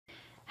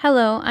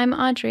Hello, I'm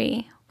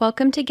Audrey.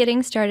 Welcome to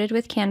Getting Started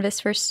with Canvas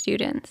for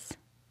Students.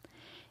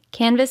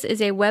 Canvas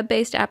is a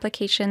web-based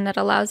application that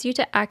allows you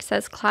to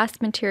access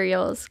class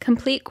materials,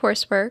 complete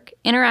coursework,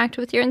 interact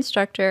with your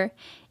instructor,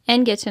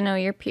 and get to know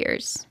your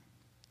peers.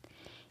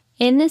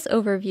 In this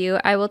overview,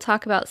 I will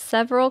talk about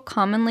several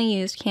commonly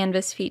used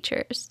Canvas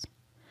features.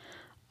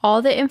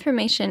 All the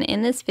information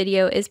in this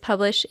video is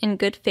published in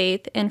good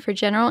faith and for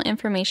general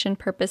information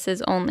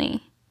purposes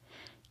only.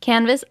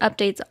 Canvas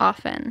updates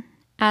often.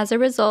 As a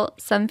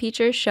result, some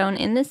features shown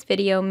in this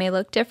video may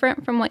look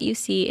different from what you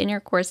see in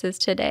your courses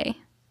today.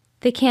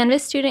 The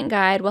Canvas Student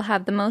Guide will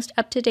have the most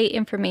up-to-date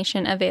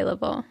information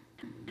available.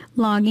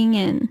 Logging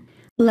in.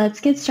 Let's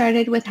get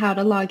started with how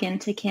to log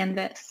into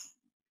Canvas.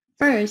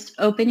 First,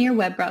 open your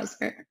web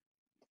browser.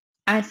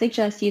 I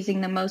suggest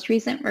using the most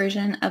recent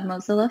version of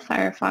Mozilla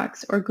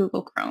Firefox or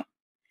Google Chrome.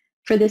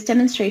 For this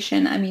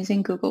demonstration, I'm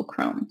using Google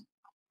Chrome.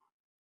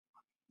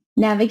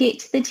 Navigate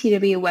to the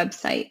TWU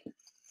website.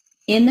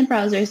 In the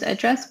browser's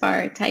address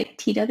bar, type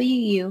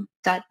twu.edu.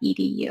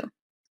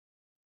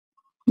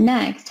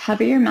 Next,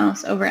 hover your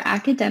mouse over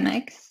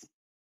Academics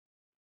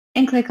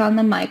and click on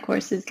the My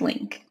Courses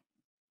link.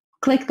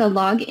 Click the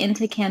Log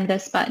into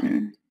Canvas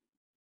button.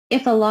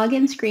 If a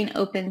login screen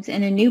opens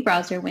in a new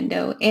browser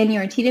window and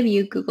your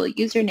TWU Google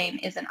username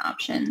is an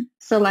option,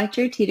 select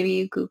your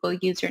TWU Google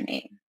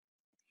username.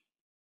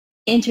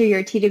 Enter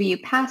your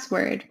TWU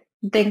password,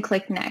 then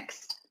click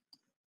Next.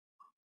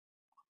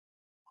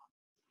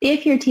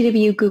 If your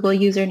TWU Google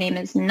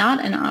username is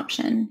not an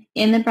option,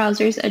 in the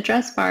browser's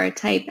address bar,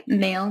 type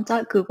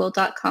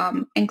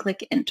mail.google.com and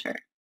click Enter.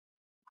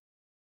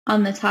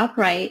 On the top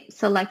right,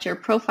 select your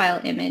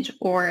profile image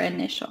or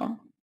initial.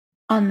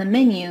 On the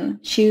menu,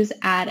 choose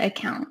Add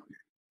Account.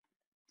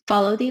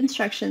 Follow the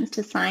instructions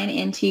to sign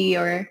into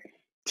your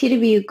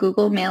TWU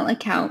Google Mail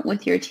account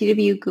with your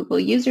TWU Google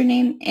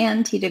username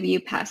and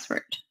TWU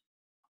password.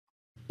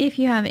 If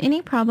you have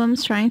any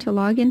problems trying to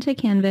log into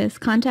Canvas,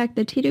 contact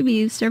the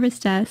TWU Service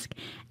Desk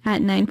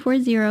at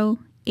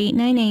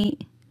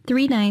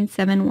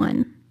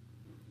 940-898-3971.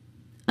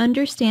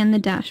 Understand the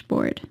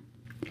dashboard.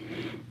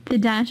 The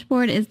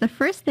dashboard is the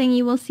first thing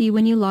you will see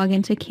when you log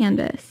into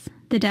Canvas.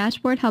 The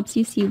dashboard helps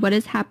you see what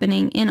is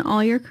happening in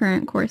all your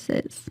current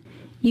courses.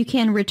 You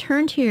can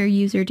return to your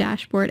user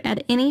dashboard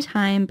at any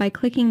time by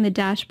clicking the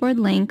dashboard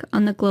link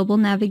on the Global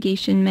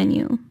Navigation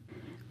menu.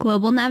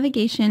 Global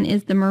Navigation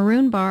is the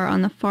maroon bar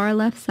on the far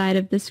left side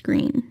of the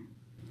screen.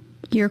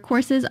 Your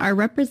courses are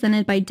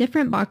represented by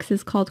different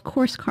boxes called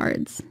course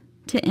cards.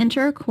 To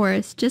enter a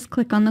course, just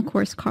click on the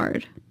course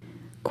card.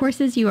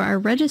 Courses you are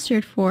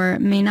registered for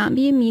may not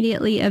be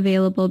immediately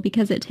available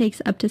because it takes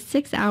up to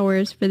 6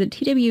 hours for the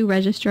TWU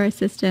registrar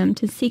system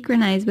to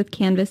synchronize with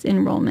Canvas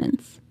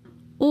enrollments,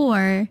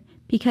 or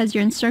because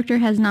your instructor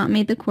has not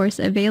made the course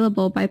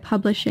available by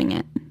publishing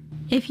it.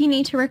 If you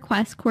need to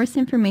request course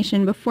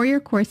information before your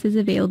course is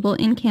available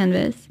in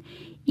Canvas,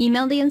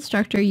 email the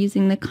instructor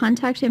using the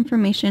contact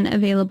information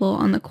available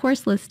on the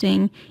course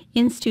listing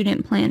in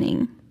Student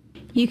Planning.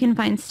 You can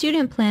find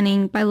Student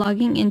Planning by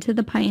logging into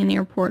the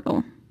Pioneer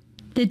portal.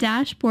 The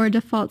dashboard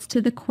defaults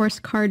to the course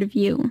card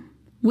view,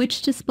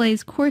 which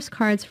displays course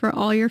cards for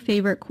all your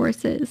favorite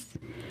courses.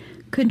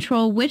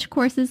 Control which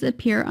courses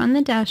appear on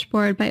the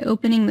dashboard by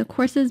opening the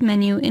Courses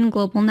menu in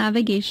Global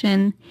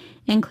Navigation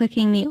and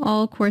clicking the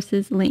All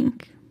Courses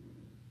link.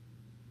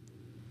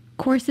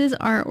 Courses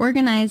are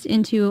organized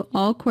into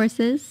All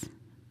Courses,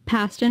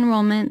 Past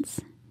Enrollments,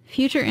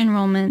 Future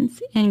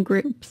Enrollments, and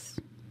Groups.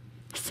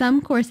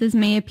 Some courses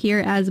may appear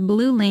as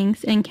blue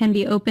links and can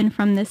be opened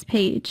from this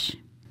page.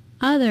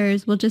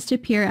 Others will just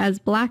appear as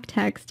black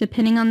text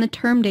depending on the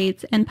term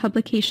dates and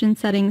publication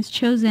settings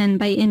chosen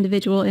by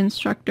individual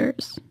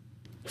instructors.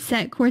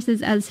 Set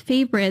courses as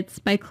favorites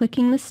by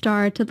clicking the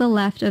star to the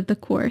left of the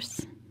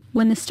course.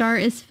 When the star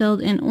is filled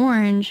in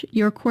orange,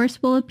 your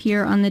course will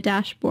appear on the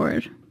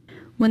dashboard.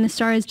 When the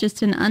star is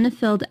just an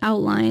unfilled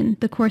outline,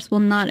 the course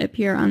will not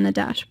appear on the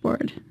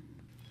dashboard.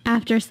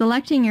 After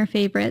selecting your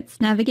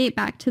favorites, navigate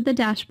back to the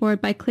dashboard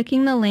by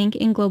clicking the link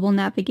in Global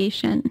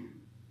Navigation.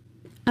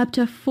 Up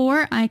to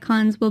 4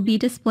 icons will be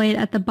displayed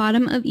at the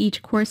bottom of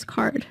each course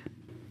card.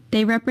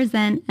 They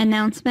represent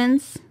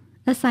announcements,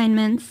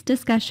 assignments,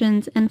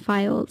 discussions, and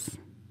files.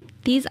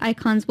 These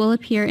icons will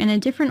appear in a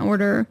different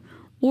order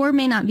or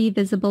may not be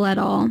visible at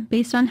all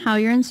based on how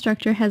your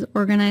instructor has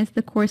organized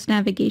the course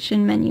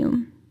navigation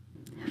menu.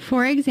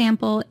 For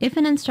example, if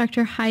an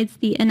instructor hides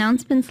the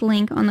Announcements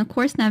link on the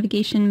course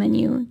navigation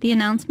menu, the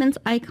Announcements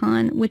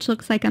icon, which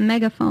looks like a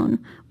megaphone,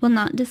 will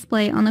not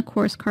display on the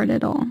course card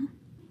at all.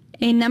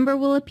 A number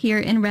will appear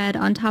in red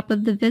on top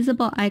of the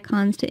visible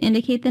icons to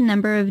indicate the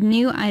number of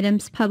new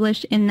items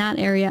published in that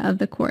area of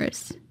the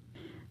course.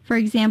 For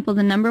example,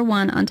 the number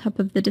 1 on top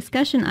of the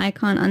discussion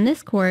icon on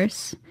this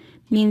course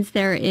means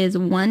there is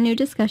 1 new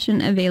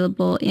discussion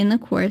available in the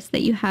course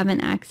that you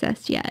haven't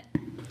accessed yet.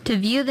 To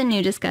view the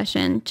new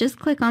discussion, just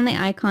click on the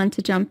icon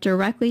to jump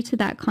directly to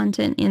that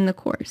content in the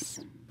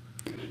course.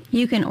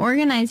 You can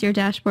organize your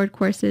dashboard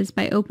courses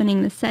by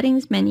opening the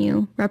Settings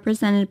menu,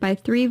 represented by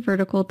 3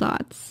 vertical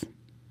dots.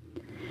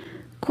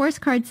 Course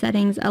card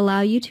settings allow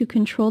you to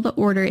control the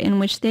order in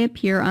which they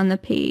appear on the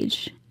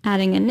page,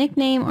 adding a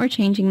nickname or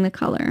changing the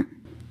color.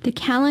 The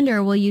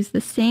calendar will use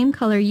the same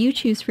color you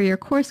choose for your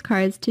course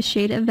cards to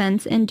shade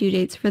events and due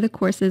dates for the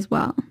course as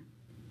well.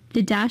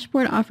 The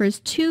dashboard offers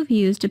 2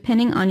 views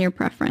depending on your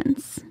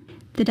preference.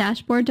 The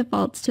dashboard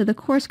defaults to the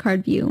course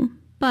card view,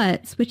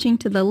 but switching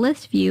to the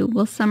list view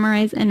will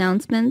summarize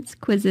announcements,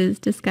 quizzes,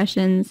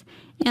 discussions,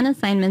 and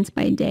assignments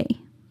by day.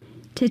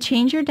 To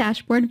change your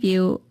dashboard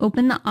view,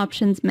 open the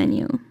Options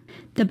menu,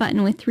 the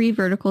button with 3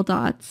 vertical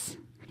dots,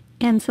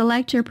 and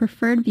select your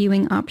preferred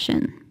viewing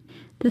option.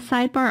 The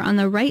sidebar on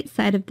the right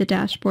side of the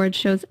dashboard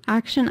shows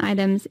action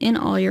items in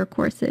all your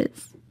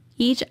courses.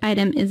 Each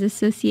item is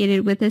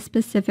associated with a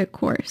specific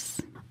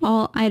course.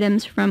 All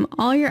items from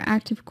all your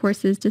active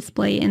courses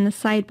display in the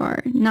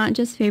sidebar, not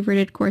just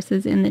favorited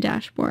courses in the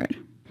dashboard.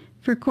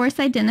 For course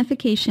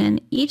identification,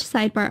 each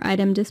sidebar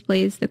item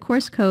displays the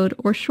course code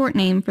or short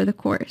name for the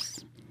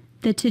course.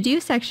 The To-Do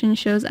section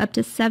shows up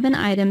to 7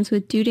 items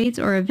with due dates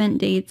or event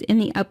dates in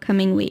the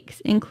upcoming weeks,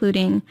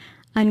 including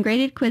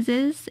ungraded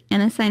quizzes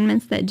and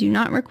assignments that do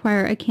not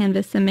require a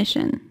Canvas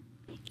submission.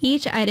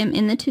 Each item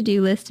in the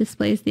to-do list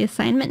displays the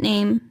assignment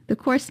name, the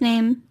course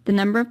name, the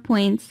number of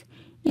points,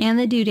 and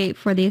the due date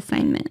for the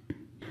assignment.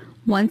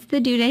 Once the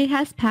due date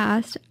has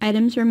passed,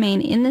 items remain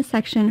in the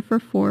section for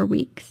 4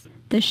 weeks.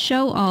 The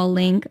Show All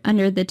link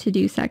under the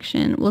To-Do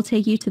section will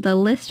take you to the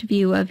list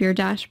view of your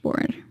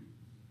dashboard.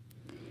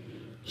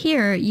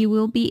 Here, you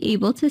will be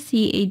able to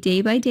see a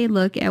day-by-day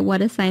look at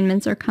what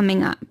assignments are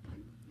coming up.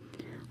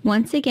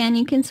 Once again,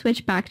 you can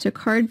switch back to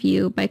card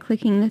view by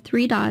clicking the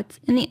 3 dots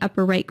in the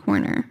upper right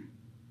corner.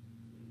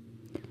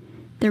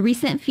 The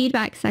Recent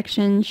Feedback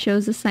section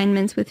shows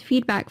assignments with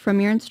feedback from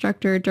your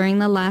instructor during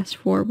the last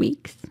 4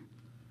 weeks.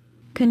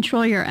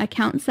 Control your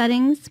account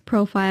settings,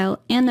 profile,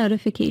 and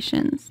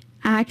notifications.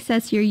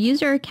 Access your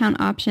user account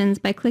options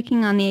by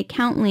clicking on the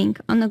account link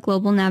on the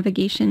global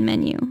navigation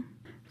menu.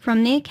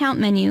 From the account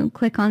menu,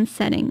 click on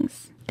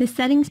Settings. The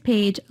Settings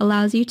page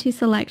allows you to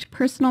select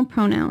personal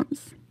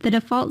pronouns. The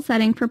default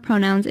setting for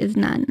pronouns is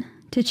none.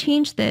 To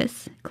change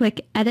this,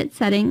 click Edit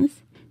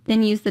Settings,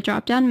 then use the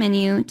drop-down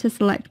menu to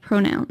select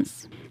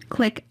Pronouns.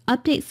 Click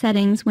Update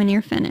Settings when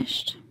you're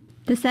finished.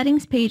 The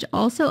Settings page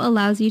also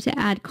allows you to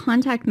add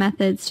contact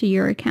methods to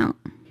your account.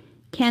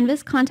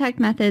 Canvas contact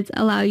methods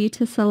allow you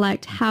to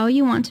select how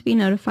you want to be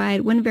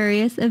notified when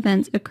various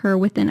events occur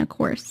within a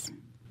course.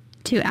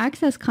 To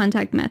access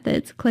contact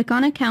methods, click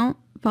on Account,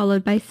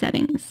 followed by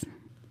Settings.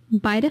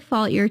 By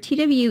default, your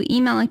TWU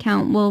email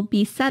account will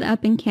be set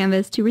up in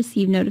Canvas to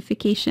receive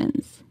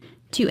notifications.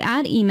 To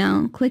add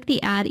email, click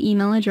the Add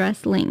Email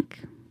Address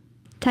link.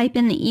 Type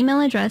in the email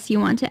address you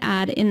want to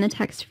add in the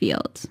text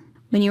field.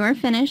 When you are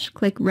finished,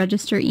 click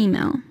Register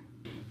Email.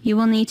 You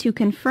will need to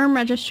confirm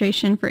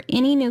registration for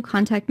any new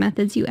contact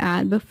methods you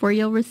add before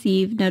you'll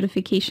receive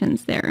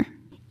notifications there,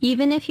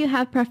 even if you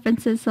have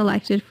preferences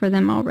selected for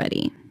them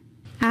already.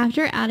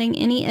 After adding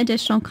any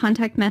additional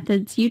contact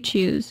methods you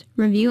choose,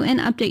 review and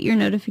update your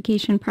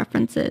notification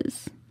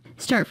preferences.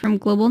 Start from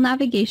Global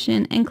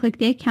Navigation and click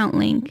the Account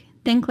link,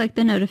 then click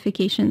the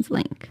Notifications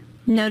link.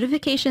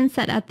 Notifications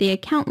set at the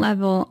account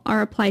level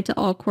are applied to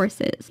all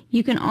courses.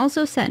 You can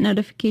also set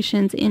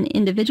notifications in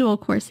individual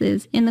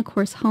courses in the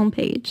course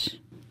homepage.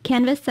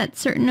 Canvas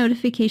sets certain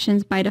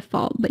notifications by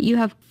default, but you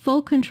have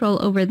full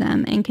control over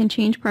them and can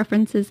change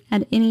preferences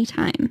at any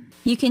time.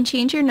 You can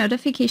change your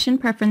notification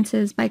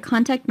preferences by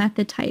contact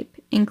method type,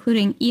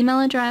 including email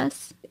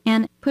address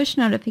and push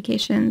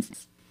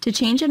notifications. To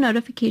change a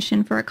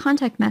notification for a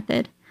contact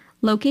method,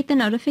 locate the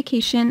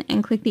notification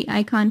and click the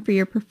icon for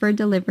your preferred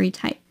delivery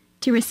type.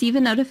 To receive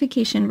a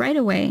notification right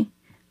away,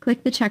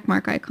 click the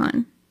checkmark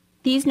icon.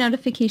 These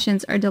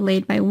notifications are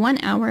delayed by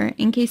 1 hour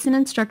in case an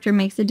instructor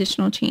makes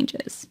additional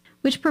changes,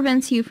 which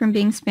prevents you from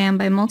being spammed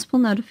by multiple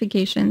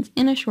notifications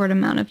in a short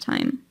amount of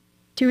time.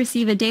 To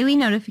receive a daily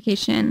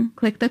notification,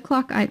 click the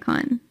clock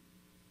icon.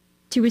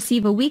 To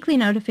receive a weekly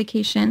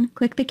notification,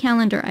 click the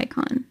calendar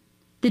icon.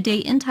 The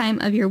date and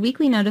time of your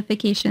weekly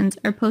notifications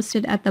are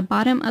posted at the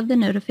bottom of the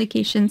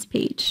notifications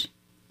page.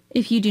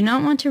 If you do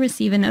not want to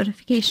receive a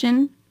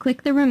notification,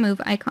 click the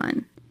remove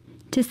icon.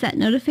 To set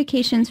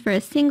notifications for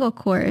a single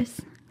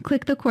course,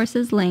 click the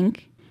course's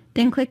link,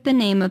 then click the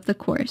name of the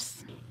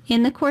course.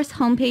 In the course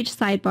homepage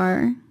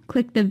sidebar,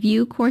 click the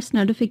View Course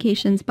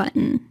Notifications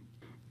button.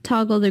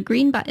 Toggle the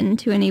green button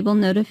to enable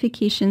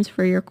notifications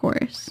for your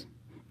course.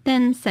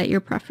 Then set your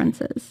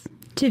preferences.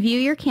 To view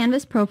your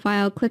Canvas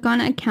profile, click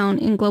on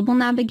Account in Global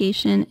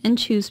Navigation and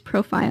choose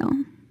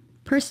Profile.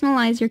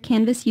 Personalize your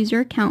Canvas user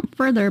account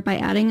further by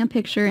adding a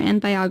picture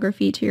and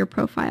biography to your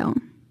profile.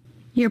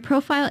 Your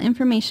profile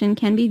information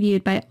can be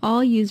viewed by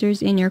all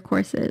users in your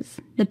courses.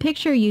 The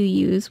picture you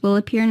use will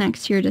appear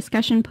next to your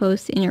discussion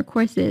posts in your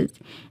courses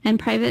and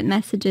private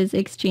messages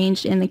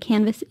exchanged in the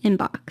Canvas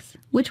inbox,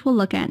 which we'll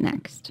look at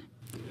next.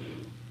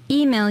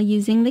 Email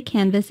using the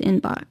Canvas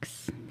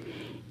inbox.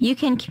 You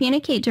can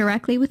communicate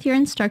directly with your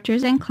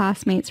instructors and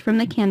classmates from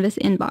the Canvas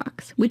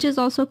inbox, which is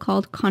also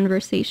called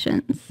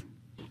Conversations.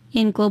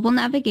 In Global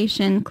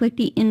Navigation, click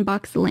the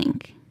Inbox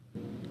link.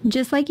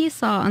 Just like you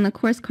saw on the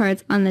course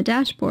cards on the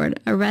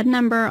dashboard, a red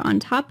number on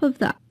top of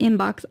the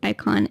inbox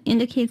icon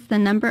indicates the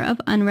number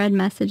of unread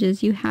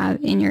messages you have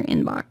in your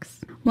inbox.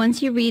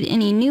 Once you read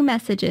any new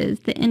messages,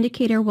 the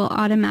indicator will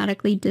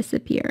automatically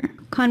disappear.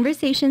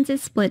 Conversations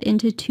is split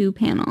into two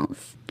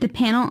panels. The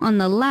panel on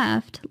the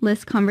left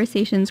lists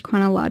conversations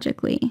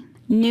chronologically.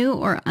 New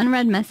or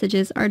unread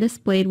messages are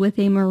displayed with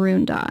a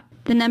maroon dot.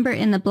 The number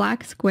in the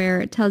black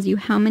square tells you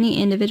how many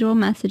individual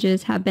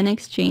messages have been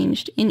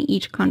exchanged in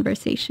each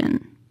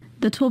conversation.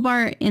 The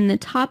toolbar in the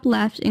top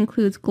left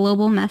includes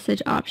global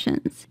message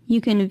options.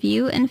 You can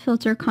view and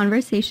filter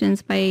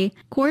conversations by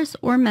course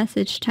or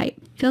message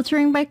type.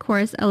 Filtering by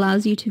course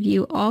allows you to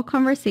view all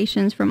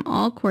conversations from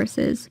all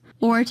courses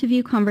or to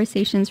view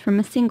conversations from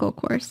a single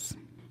course.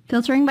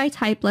 Filtering by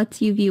type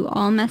lets you view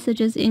all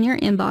messages in your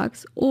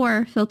inbox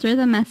or filter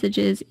the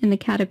messages in the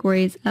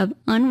categories of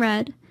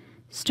unread,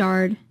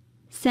 starred,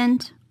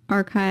 sent,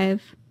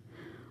 archive,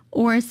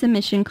 or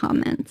submission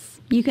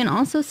comments. You can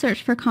also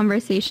search for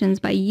conversations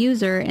by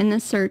user in the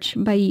Search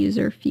by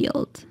User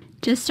field.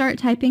 Just start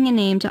typing a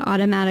name to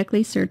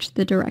automatically search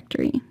the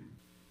directory.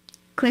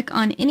 Click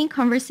on any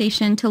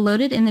conversation to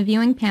load it in the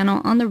viewing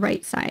panel on the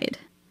right side.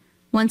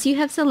 Once you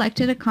have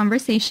selected a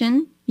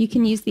conversation, you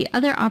can use the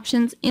other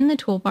options in the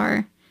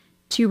toolbar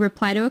to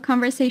reply to a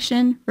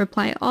conversation,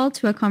 reply all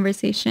to a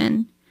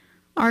conversation,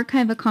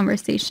 archive a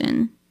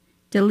conversation,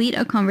 delete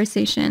a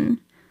conversation,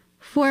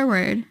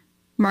 forward,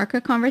 mark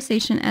a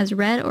conversation as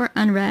read or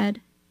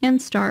unread,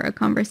 and star a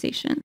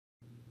conversation.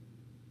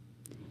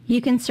 You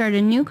can start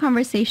a new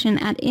conversation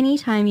at any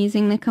time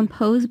using the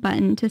Compose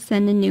button to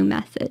send a new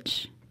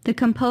message. The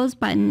Compose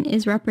button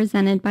is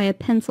represented by a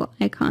pencil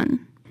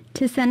icon.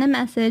 To send a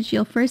message,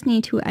 you'll first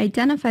need to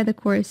identify the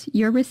course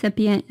your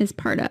recipient is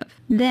part of.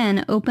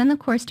 Then open the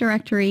course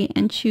directory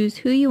and choose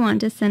who you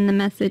want to send the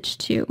message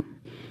to.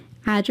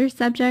 Add your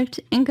subject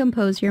and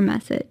compose your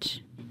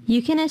message.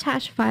 You can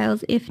attach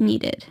files if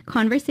needed.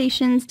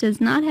 Conversations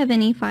does not have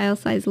any file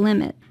size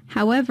limit.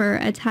 However,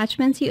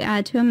 attachments you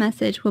add to a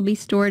message will be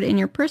stored in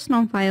your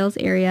personal files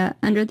area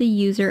under the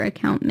user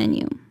account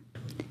menu.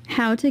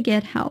 How to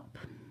get help.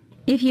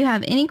 If you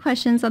have any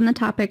questions on the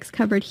topics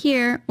covered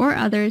here or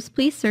others,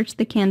 please search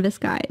the Canvas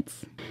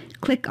guides.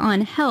 Click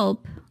on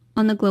Help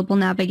on the global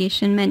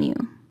navigation menu.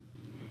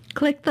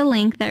 Click the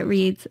link that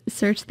reads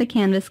Search the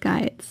Canvas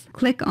Guides.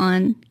 Click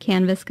on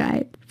Canvas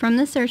Guide. From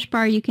the search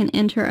bar, you can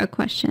enter a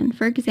question.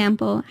 For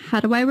example, how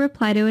do I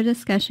reply to a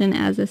discussion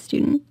as a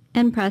student?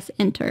 And press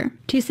Enter.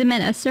 To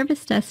submit a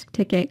service desk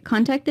ticket,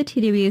 contact the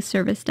TWU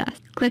service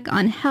desk. Click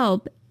on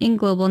Help in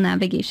Global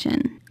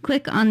Navigation.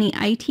 Click on the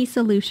IT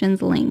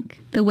Solutions link.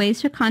 The ways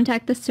to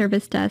contact the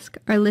service desk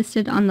are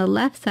listed on the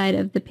left side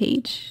of the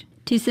page.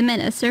 To submit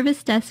a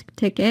service desk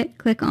ticket,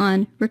 click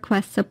on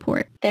Request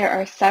Support. There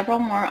are several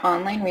more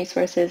online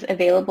resources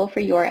available for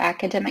your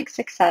academic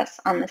success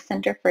on the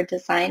Center for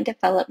Design,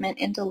 Development,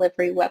 and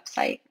Delivery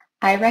website.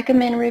 I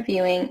recommend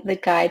reviewing the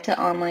Guide to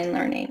Online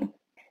Learning.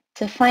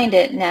 To find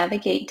it,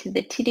 navigate to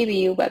the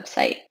TWU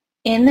website.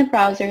 In the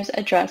browser's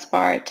address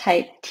bar,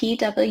 type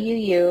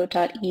twu.edu.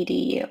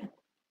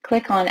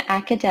 Click on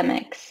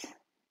Academics.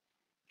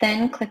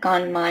 Then click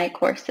on My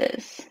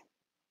Courses.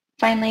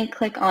 Finally,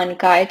 click on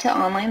Guide to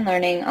Online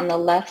Learning on the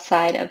left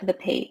side of the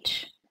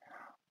page.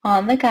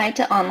 On the Guide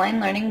to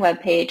Online Learning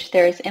webpage,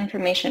 there is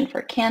information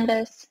for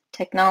Canvas,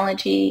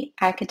 technology,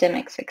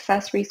 academic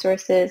success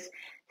resources,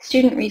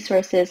 student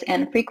resources,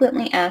 and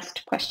frequently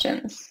asked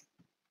questions.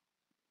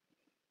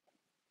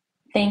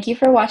 Thank you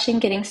for watching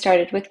Getting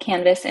Started with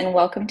Canvas, and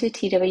welcome to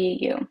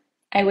TWU.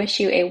 I wish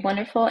you a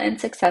wonderful and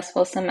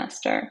successful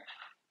semester.